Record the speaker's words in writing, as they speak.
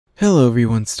Hello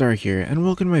everyone, Star here, and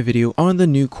welcome to my video on the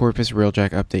new Corpus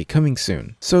Railjack update coming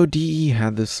soon. So DE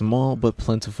had this small but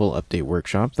plentiful update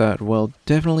workshop that, well,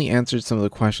 definitely answered some of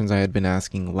the questions I had been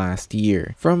asking last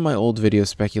year. From my old video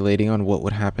speculating on what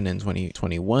would happen in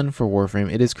 2021 for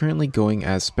Warframe, it is currently going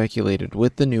as speculated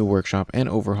with the new workshop and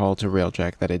overhaul to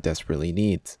Railjack that it desperately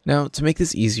needs. Now, to make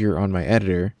this easier on my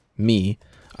editor, me,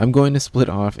 I'm going to split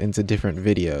off into different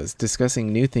videos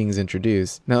discussing new things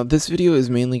introduced. Now this video is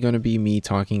mainly going to be me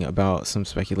talking about some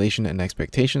speculation and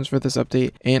expectations for this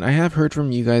update, and I have heard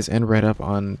from you guys and read up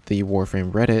on the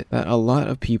Warframe Reddit that a lot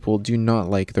of people do not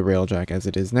like the Railjack as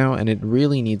it is now, and it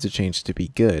really needs a change to be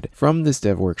good. From this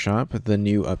dev workshop, the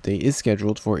new update is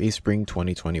scheduled for a spring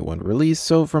 2021 release,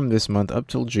 so from this month up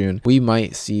till June, we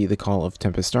might see the Call of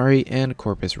Tempestari and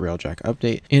Corpus Railjack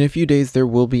update. In a few days there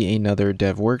will be another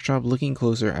dev workshop looking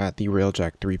closer at the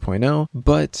Railjack 3.0,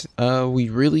 but we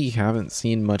really haven't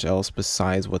seen much else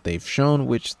besides what they've shown,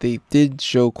 which they did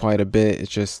show quite a bit.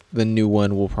 It's just the new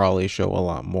one will probably show a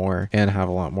lot more and have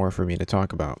a lot more for me to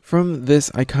talk about. From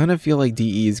this, I kind of feel like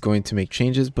DE is going to make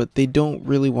changes, but they don't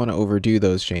really want to overdo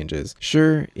those changes.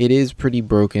 Sure, it is pretty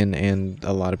broken and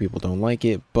a lot of people don't like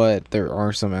it, but there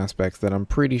are some aspects that I'm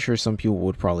pretty sure some people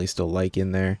would probably still like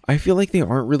in there. I feel like they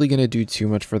aren't really going to do too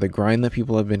much for the grind that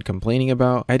people have been complaining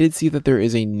about. I did see that there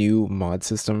is a new mod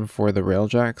system for the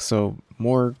Railjack, so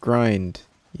more grind,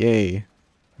 yay.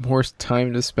 More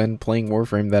time to spend playing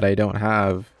Warframe that I don't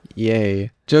have,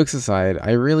 yay. Jokes aside,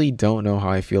 I really don't know how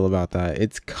I feel about that.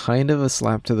 It's kind of a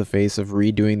slap to the face of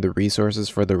redoing the resources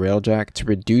for the Railjack to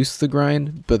reduce the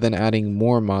grind, but then adding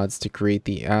more mods to create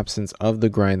the absence of the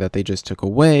grind that they just took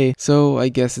away, so I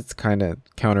guess it's kind of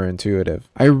counterintuitive.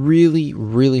 I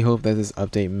really hope that this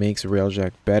update makes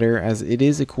Railjack better, as it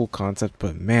is a cool concept,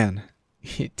 but man,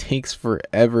 it takes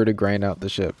forever to grind out the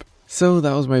ship. So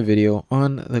that was my video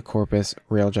on the Corpus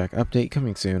Railjack update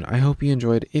coming soon. I hope you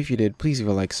enjoyed. If you did, please leave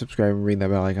a like, subscribe, and ring that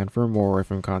bell icon for more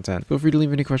Warframe content. Feel free to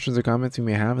leave any questions or comments you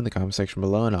may have in the comment section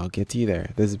below, and I'll get to you there.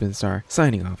 This has been Star,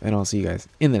 signing off, and I'll see you guys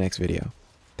in the next video.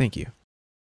 Thank you.